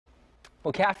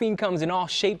Well, caffeine comes in all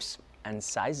shapes and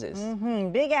sizes.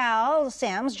 Big Al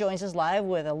Sam's joins us live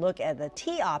with a look at the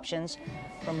tea options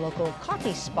from local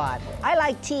coffee spot. I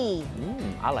like tea.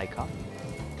 I like coffee.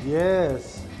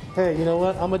 Yes. Hey, you know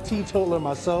what? I'm a teetotaler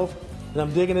myself, and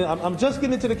I'm digging it. I'm just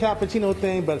getting into the cappuccino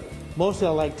thing, but mostly I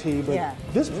like tea. But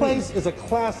this place is a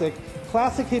classic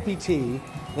hippie tea.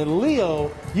 And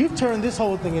Leo, you've turned this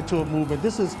whole thing into a movement.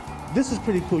 This is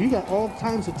pretty cool. You got all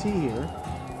kinds of tea here.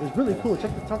 It's really cool.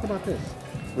 Talk about this.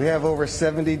 We have over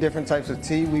 70 different types of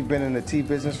tea. We've been in the tea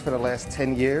business for the last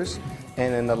 10 years.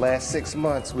 And in the last 6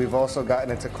 months, we've also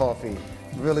gotten into coffee.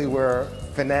 Really, we're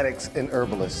fanatics and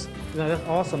herbalists. No, that's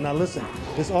awesome. Now listen,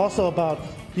 it's also about,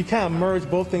 you kind of merge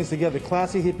both things together,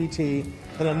 classy hippie tea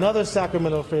and another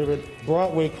Sacramento favorite,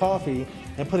 Broadway Coffee,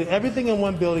 and putting everything in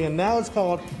one building. And now it's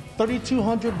called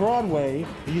 3200 Broadway.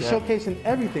 And you're showcasing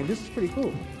everything. This is pretty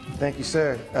cool. Thank you,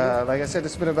 sir. Like I said,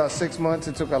 it's been about 6 months.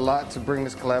 It took a lot to bring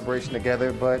this collaboration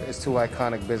together, but it's two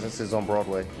iconic businesses on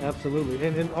Broadway. Absolutely.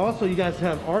 And also you guys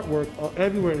have artwork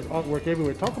everywhere. There's artwork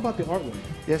everywhere. Talk about the artwork.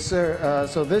 Yes, sir.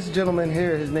 So this gentleman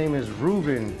here, his name is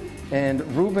Ruben. And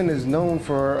Ruben is known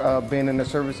for being in the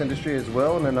service industry as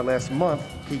well. And in the last month,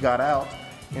 he got out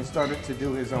and started to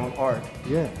do his own art.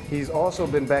 Yeah. He's also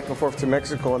been back and forth to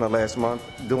Mexico in the last month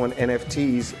doing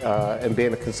NFTs and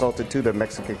being a consultant to the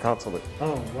Mexican consulate.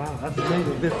 Oh, wow, that's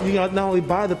amazing. You not only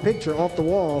buy the picture off the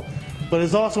wall, but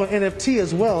it's also an NFT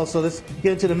as well, so let's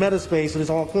get into the meta space and it's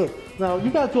all good. Now, you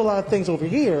guys do a lot of things over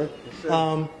here.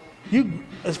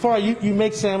 You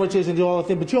make sandwiches and do all the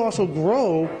things, but you also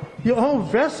grow your own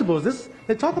vegetables.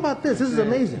 Talk about this. This is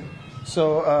amazing.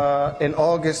 So in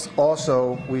August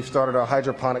also, we've started our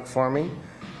hydroponic farming.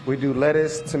 We do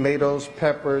lettuce, tomatoes,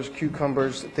 peppers,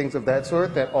 cucumbers, things of that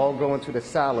sort that all go into the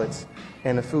salads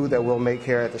and the food that we'll make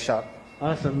here at the shop.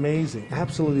 That's amazing.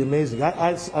 Absolutely amazing.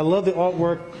 I love the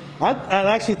artwork. I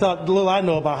actually thought, the little I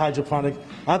know about hydroponic,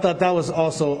 I thought that was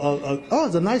also,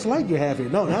 it's a nice light you have here.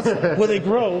 No, that's where they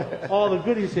grow all the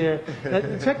goodies here. Now,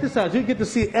 check this out. You get to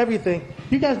see everything.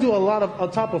 You guys do a lot of, on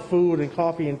top of food and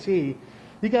coffee and tea,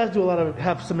 you guys do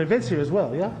have some events here as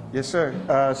well, yeah? Yes, sir.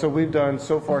 So we've done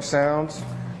So Far Sounds.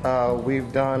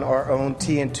 We've done our own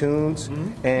tea and tunes,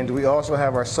 and we also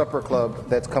have our supper club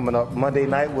that's coming up. Monday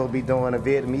night we'll be doing a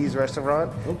Vietnamese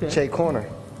restaurant, Che Corner.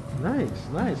 Nice,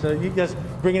 nice. So you guys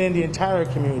bringing in the entire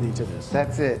community to this.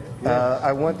 That's it.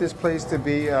 I want this place to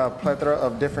be a plethora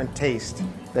of different tastes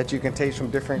that you can taste from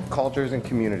different cultures and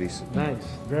communities. Nice,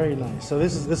 very nice. So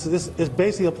this is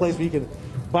basically a place where you can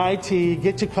buy tea,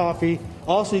 get your coffee.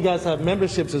 Also, you guys have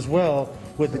memberships as well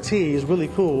with the tea. It's really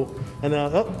cool. And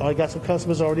I got some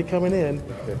customers already coming in,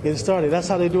 getting started. That's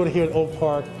how they do it here at Oak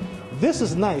Park. This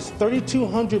is nice,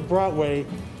 3200 Broadway.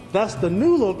 That's the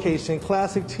new location,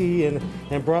 classic tea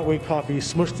and Broadway coffee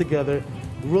smushed together.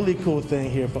 Really cool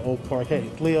thing here for Oak Park. Hey,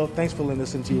 Leo, thanks for letting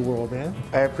us into your world, man.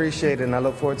 I appreciate it, and I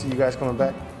look forward to you guys coming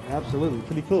back. Absolutely,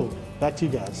 pretty cool. Back to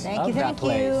you guys. Thank you.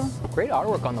 Great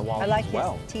artwork on the wall. I like as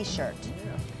well. his t-shirt.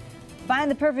 Find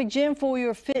the perfect gym for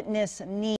your fitness needs.